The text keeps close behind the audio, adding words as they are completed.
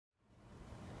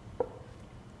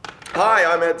Hi,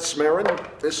 I'm Ed Smaron.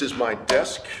 This is my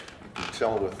desk. You can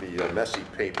tell with the messy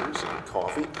papers and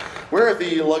coffee. We're at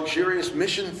the luxurious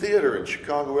Mission Theater in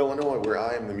Chicago, Illinois, where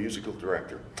I am the musical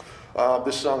director.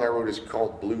 This song I wrote is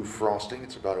called Blue Frosting.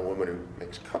 It's about a woman who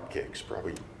makes cupcakes.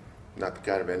 Probably not the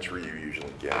kind of entry you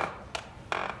usually get.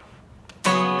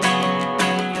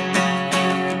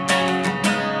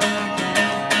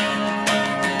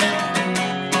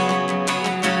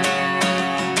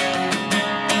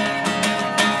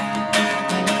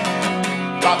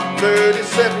 Lot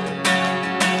 37,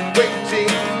 waiting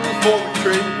for the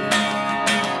train.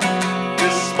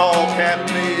 This small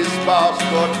cafe is sparse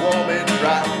but warm and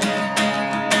dry.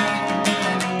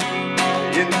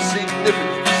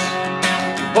 Insignificance,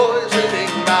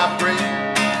 poisoning my brain.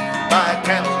 My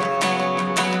counselor,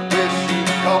 where she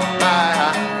caught my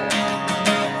eye.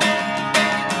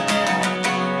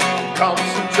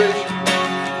 Concentration,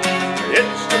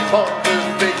 etched upon her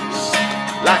face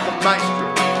like a maestro.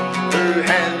 Her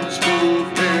hands move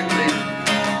lyrically,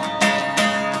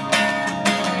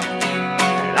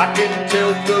 and I can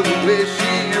tell the way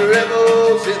she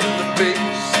revels in the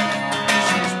face.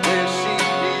 She's where she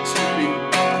needs to be,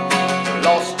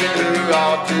 lost in her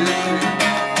artistry.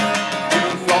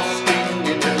 Blue frosting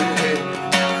in her head,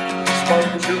 spun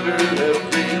sugar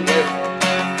everywhere.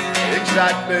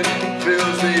 Excitement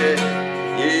fills the air,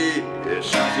 yeah,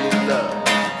 she's in love.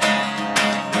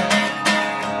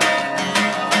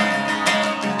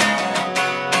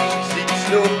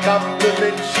 No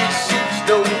compliment, she seeks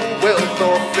no wealth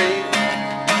or fame.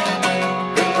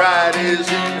 Her pride is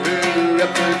in her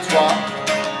repertoire.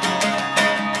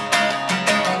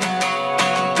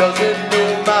 Doesn't know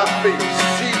my face,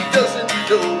 she doesn't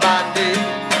know my name.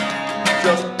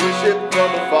 Just wish it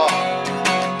from afar.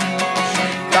 She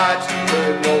guides to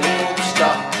her North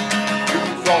Star.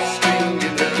 Blue frosting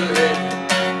in her head,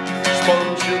 spun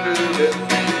sugar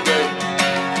everywhere.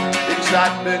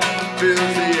 Excitement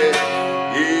fills the air.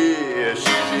 Yeah, she's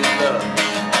in love.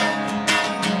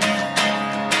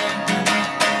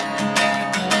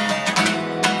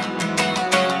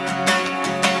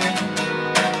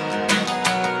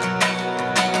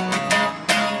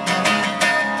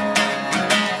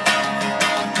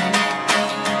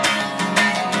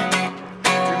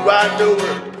 Do I know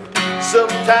her?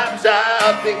 Sometimes I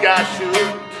think I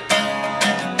should.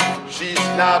 She's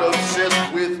not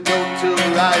obsessed with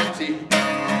notoriety.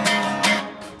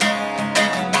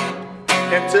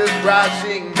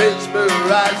 Enterprising,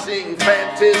 mesmerizing,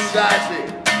 fantasizing.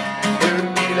 Her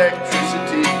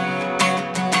electricity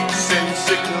sends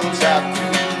signals out to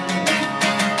me.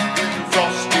 Blue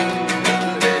frosting in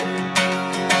her head,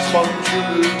 spun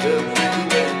sugar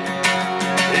everywhere.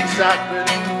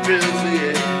 Excitement fills the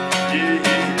air, yeah,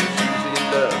 she's in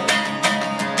love.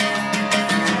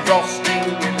 Blue frosting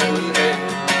in her head,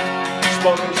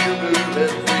 spun sugar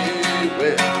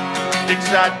everywhere.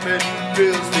 Excitement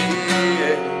fills the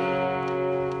air.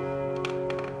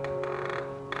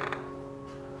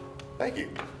 Thank you.